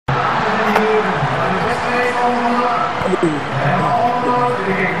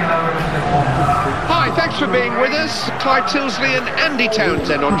Hi, thanks for being with us. Clive Tilsley and Andy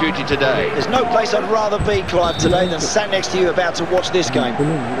Townsend on duty today. There's no place I'd rather be, Clive, today than sat next to you about to watch this game.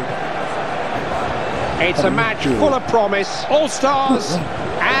 It's a match full of promise, all-stars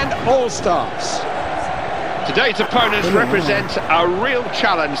and all-stars. Today's opponents represent a real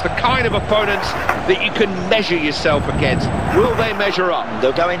challenge, the kind of opponents that you can measure yourself against. Will they measure up?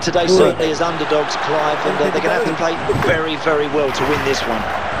 They'll go in today certainly as underdogs, Clive, and they're going to have to play very, very well to win this one.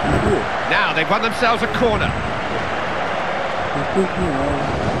 Now they've won themselves a corner.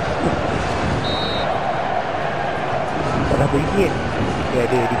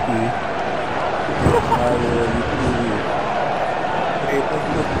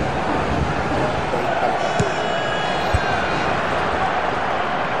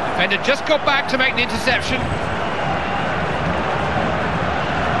 Defender just got back to make the interception.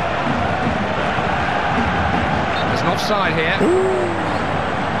 There's an offside here.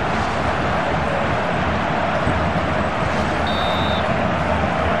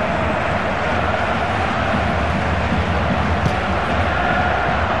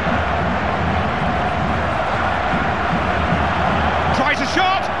 Tries a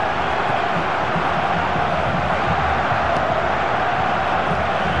shot.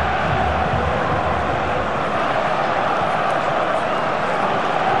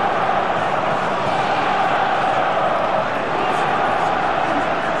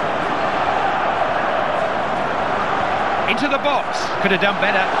 Into the box. Could have done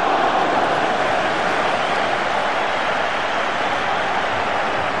better.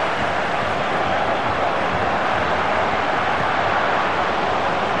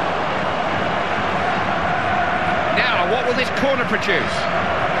 Now, what will this corner produce?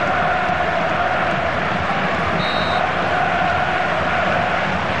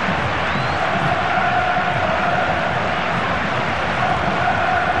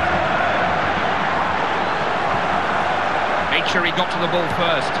 Made sure he got to the ball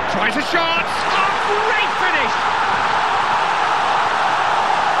first. Tries a shot. Oh, great finish.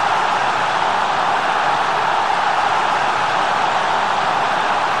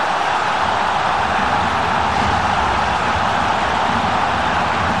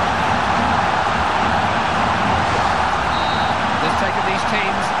 It's taken these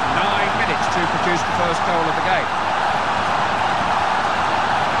teams 9 minutes to produce the first goal of the game.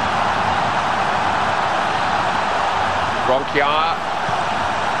 Ronkiar.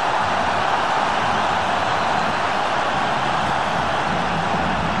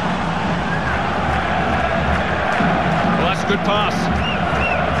 Well, that's a good pass.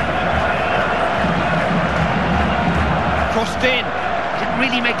 Crossed in. Didn't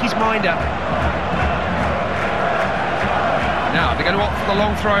really make his mind up. Now, they're going to opt for the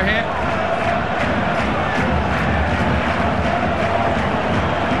long throw here.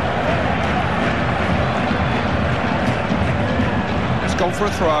 Gone for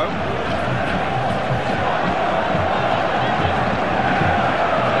a throw.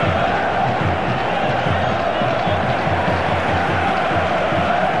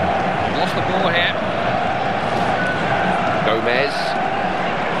 Lost the ball here. Gomez.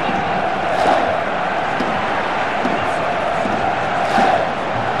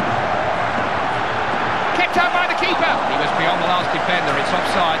 Kept out by the keeper. He was beyond the last defender. It's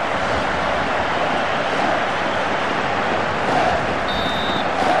offside.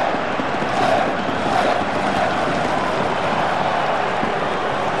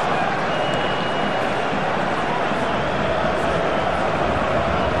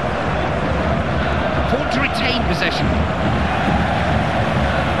 To retain possession.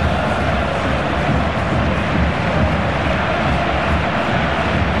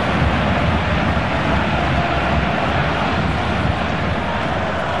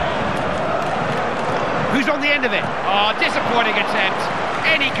 Who's on the end of it? Oh, disappointing attempt.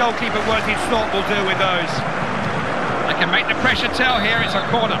 Any goalkeeper worth his salt will do with those. They can make the pressure tell here. It's a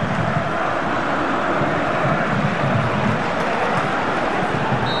corner.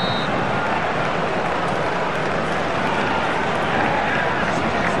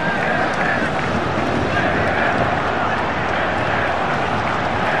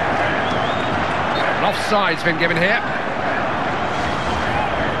 Offside's been given here.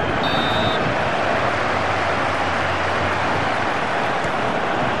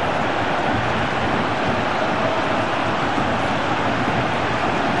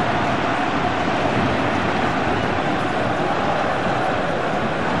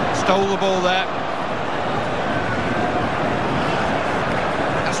 Stole the ball there.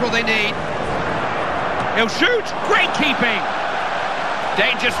 That's what they need. He'll shoot. Great keeping.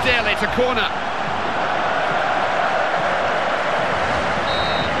 Danger still. It's a corner.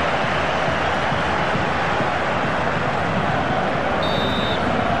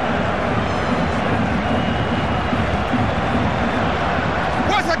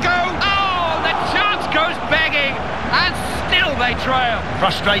 they trail.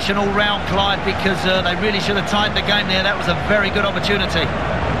 Frustration all round, Clive, because they really should have tied the game there. That was a very good opportunity.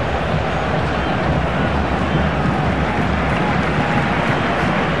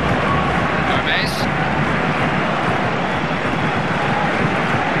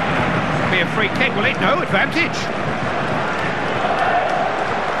 Be a free kick, will it? No advantage.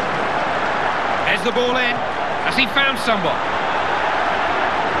 There's the ball in. Has he found someone?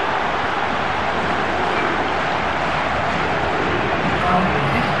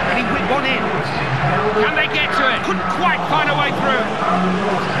 And he whipped one in. Can they get to it? Couldn't quite find a way through.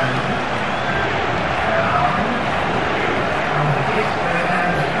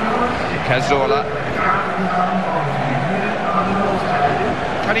 Cazorla.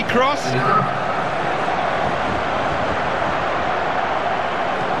 Can he cross?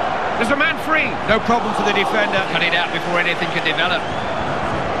 There's a man free. No problem for the defender. Cut it out before anything can develop.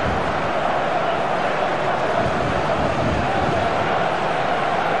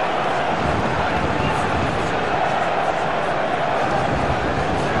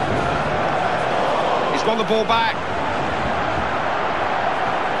 He's won the ball back.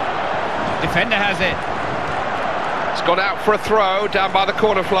 Defender has it. It's gone out for a throw down by the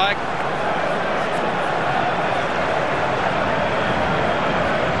corner flag.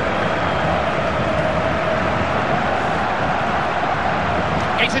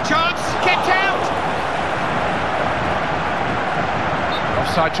 It's a chance, kicked out.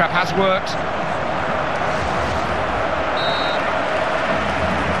 Offside trap has worked.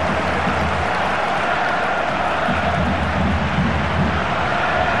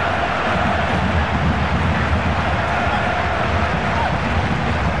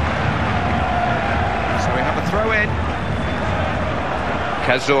 Throw in.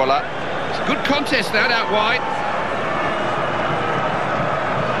 Cazorla. It's a good contest now out wide.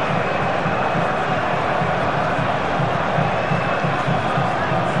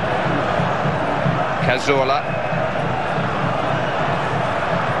 Cazorla.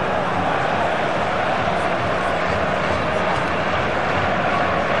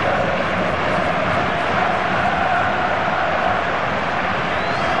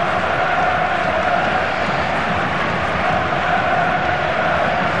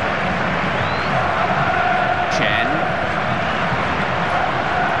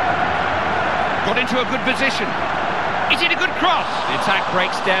 Got into a good position. Is it a good cross? The attack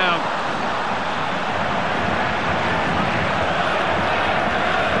breaks down.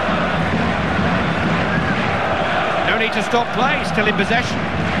 No need to stop play, still in possession.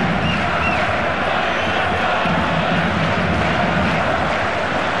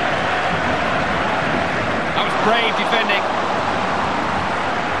 That was brave defending.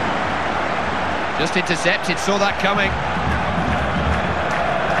 Just intercepted, saw that coming.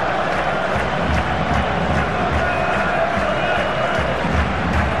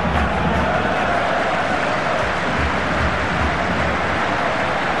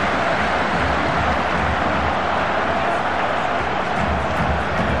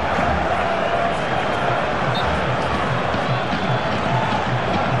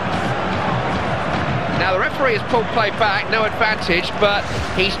 Now the referee has pulled play back, no advantage, but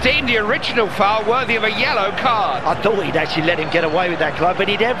he's deemed the original foul worthy of a yellow card. I thought he'd actually let him get away with that, Clive, but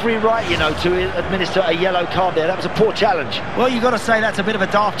he'd every right, you know, to administer a yellow card there. That was a poor challenge. Well, you've got to say that's a bit of a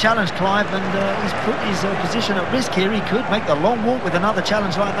daft challenge, Clive, and he's put his position at risk here. He could make the long walk with another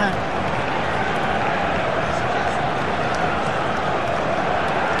challenge like that.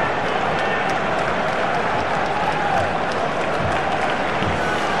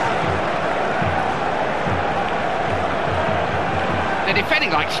 They're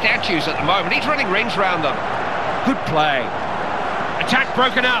defending like statues at the moment. He's running rings round them. Good play. Attack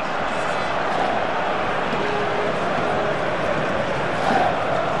broken up.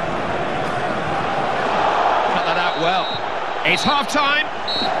 Cut that out well. It's half-time.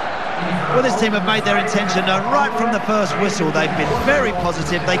 Well, this team have made their intention known right from the first whistle. They've been very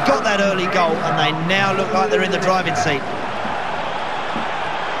positive. They got that early goal, and they now look like they're in the driving seat.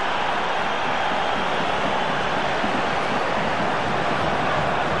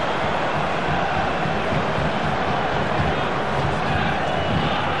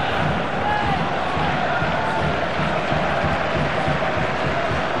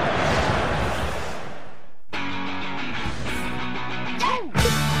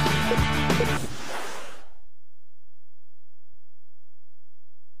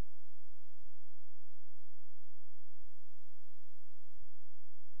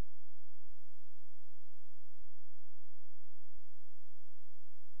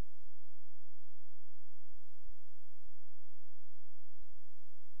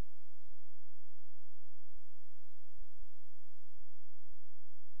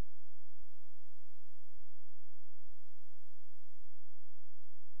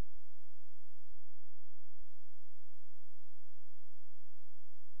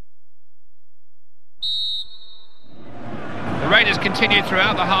 rain has continued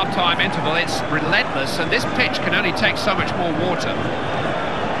throughout the half-time interval. It's relentless, and this pitch can only take so much more water.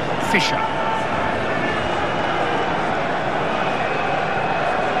 Fisher.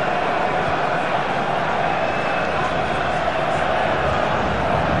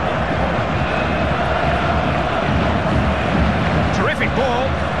 Terrific ball.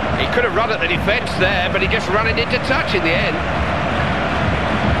 He could have run at the defence there, but he just ran it into touch in the end.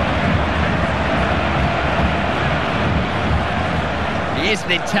 He is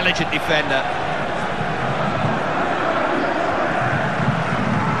an intelligent defender.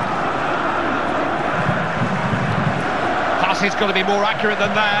 Passing's got to be more accurate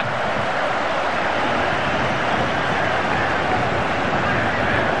than that.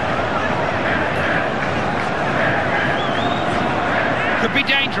 Could be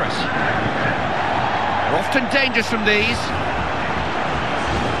dangerous. They're often dangerous from these.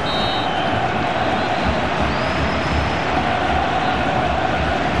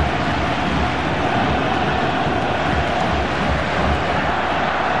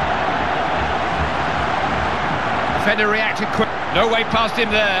 Defender reacted quick. No way past him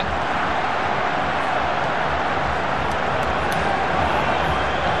there.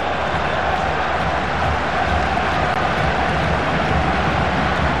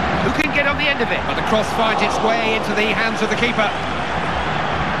 Who can get on the end of it? But the cross finds its way into the hands of the keeper.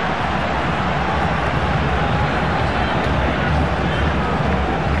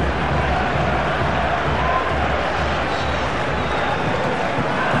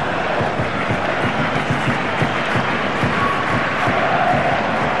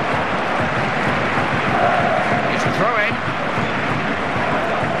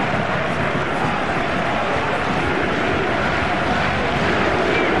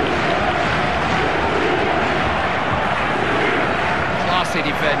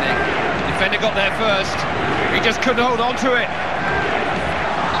 Defending. The defender got there first. He just couldn't hold on to it.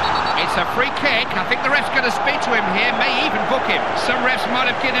 It's a free kick. I think the ref's going to speak to him here, may even book him. Some refs might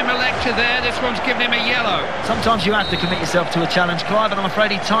have given him a lecture there. This one's given him a yellow. Sometimes you have to commit yourself to a challenge, Clive, and I'm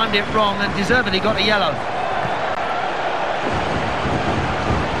afraid he timed it wrong and deservedly got a yellow.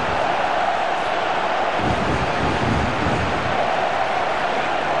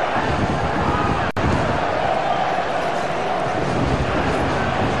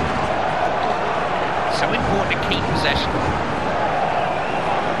 Possession.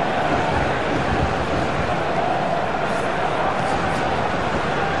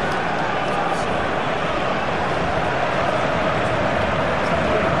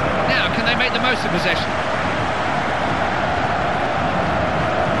 Now, can they make the most of possession?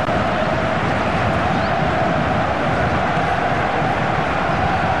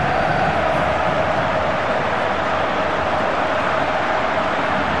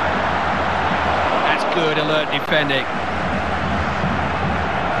 Good, alert defending.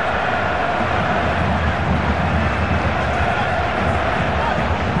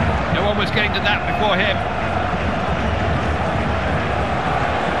 No one was getting to that before him.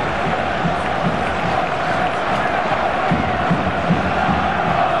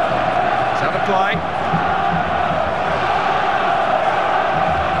 It's out of play.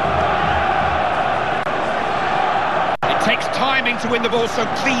 It takes timing to win the ball so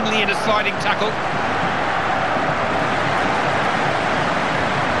cleanly in a sliding tackle.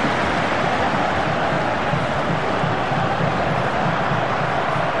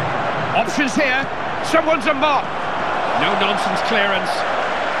 Options here. Someone's a mark. No nonsense clearance.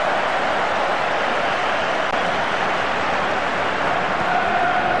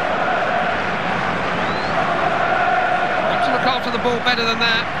 Got to look after the ball better than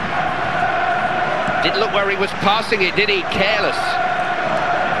that. Didn't look where he was passing it, did he? Careless.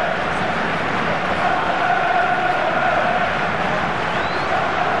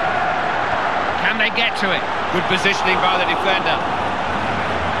 Can they get to it? Good positioning by the defender.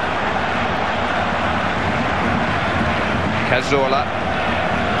 Cazorla.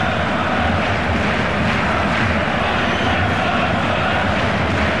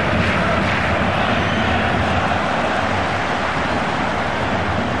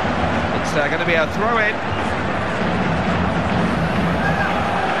 It's going to be a throw-in.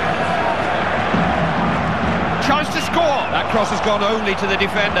 Chance to score. That cross has gone only to the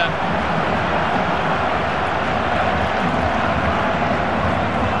defender.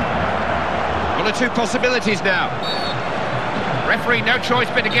 One or two possibilities now. Referee, no choice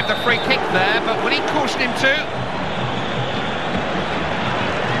but to give the free kick there, but will he caution him too?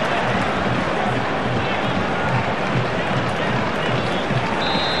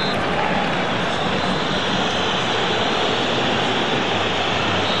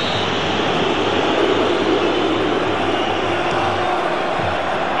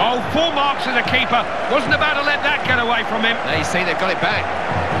 marks of the keeper. Wasn't about to let that get away from him. There you see, they've got it back.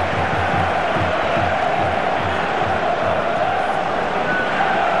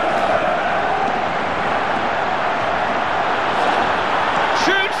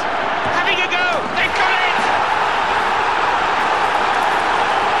 Shoots! Having a go! They've got it!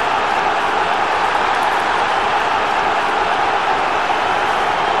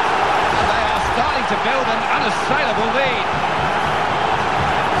 They are starting to build an unassailable lead.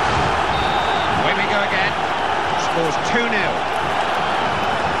 Away we go again. Scores 2-0.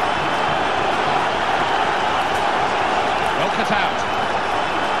 Well cut out.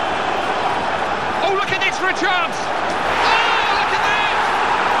 Oh, look at this for a chance! Oh, look at that!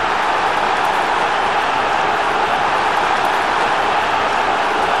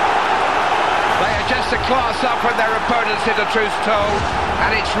 They are just a class up from their opponents, in the truth told,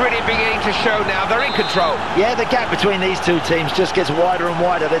 and it's really beginning to show now. They're in control. Yeah, the gap between these two teams just gets wider and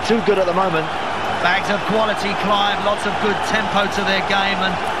wider. They're too good at the moment. Bags of quality, Clive, lots of good tempo to their game,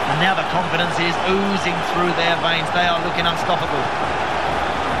 and now the confidence is oozing through their veins. They are looking unstoppable.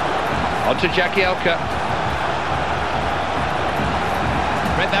 On to Jackie Elka.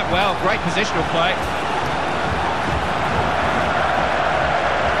 Read that well, great positional play.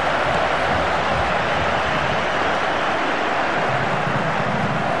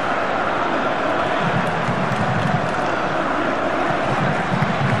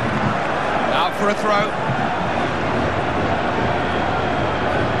 Out for a throw.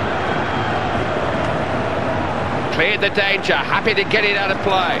 Cleared the danger, happy to get it out of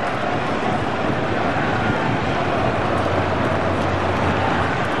play.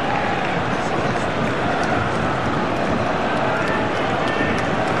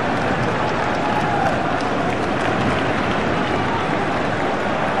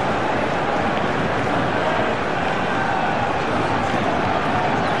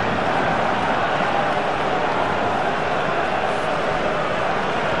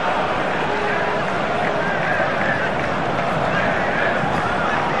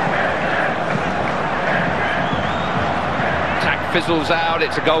 Fizzles out,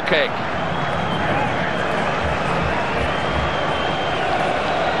 it's a goal kick.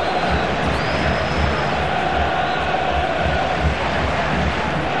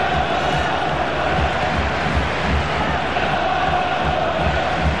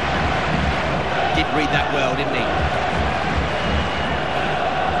 Did read that well, didn't he?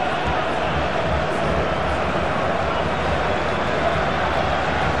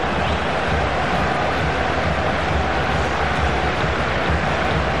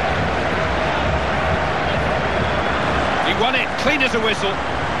 Won it, clean as a whistle.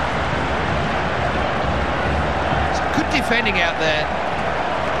 Some good defending out there.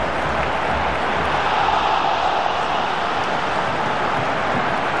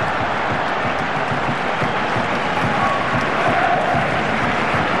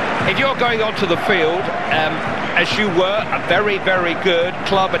 If you're going onto the field, as you were, a very, very good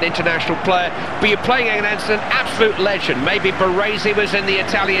club and international player, but you're playing against an absolute legend. Maybe Baresi was in the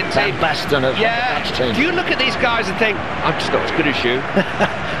Italian team. Bastion of the yeah. Dutch team. Do you look at these guys and think, I'm just not as good as you?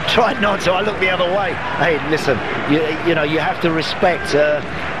 Try not to. I look the other way. Hey, listen, you know, you have to respect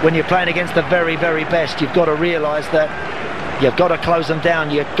when you're playing against the very, very best. You've got to realise that you've got to close them down.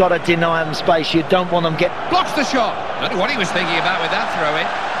 You've got to deny them space. You don't want them get... Blocks the shot. I don't know what he was thinking about with that throw-in.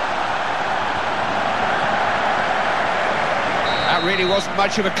 That really wasn't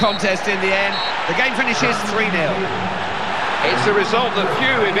much of a contest in the end. The game finishes 3-0. It's a result that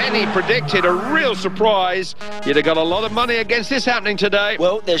few, if any, predicted. A real surprise. You'd have got a lot of money against this happening today.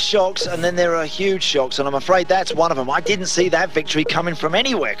 Well, there's shocks, and then there are huge shocks, and I'm afraid that's one of them. I didn't see that victory coming from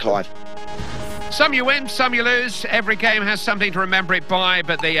anywhere, Clive. Some you win, some you lose. Every game has something to remember it by,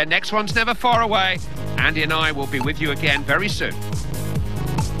 but the next one's never far away. Andy and I will be with you again very soon.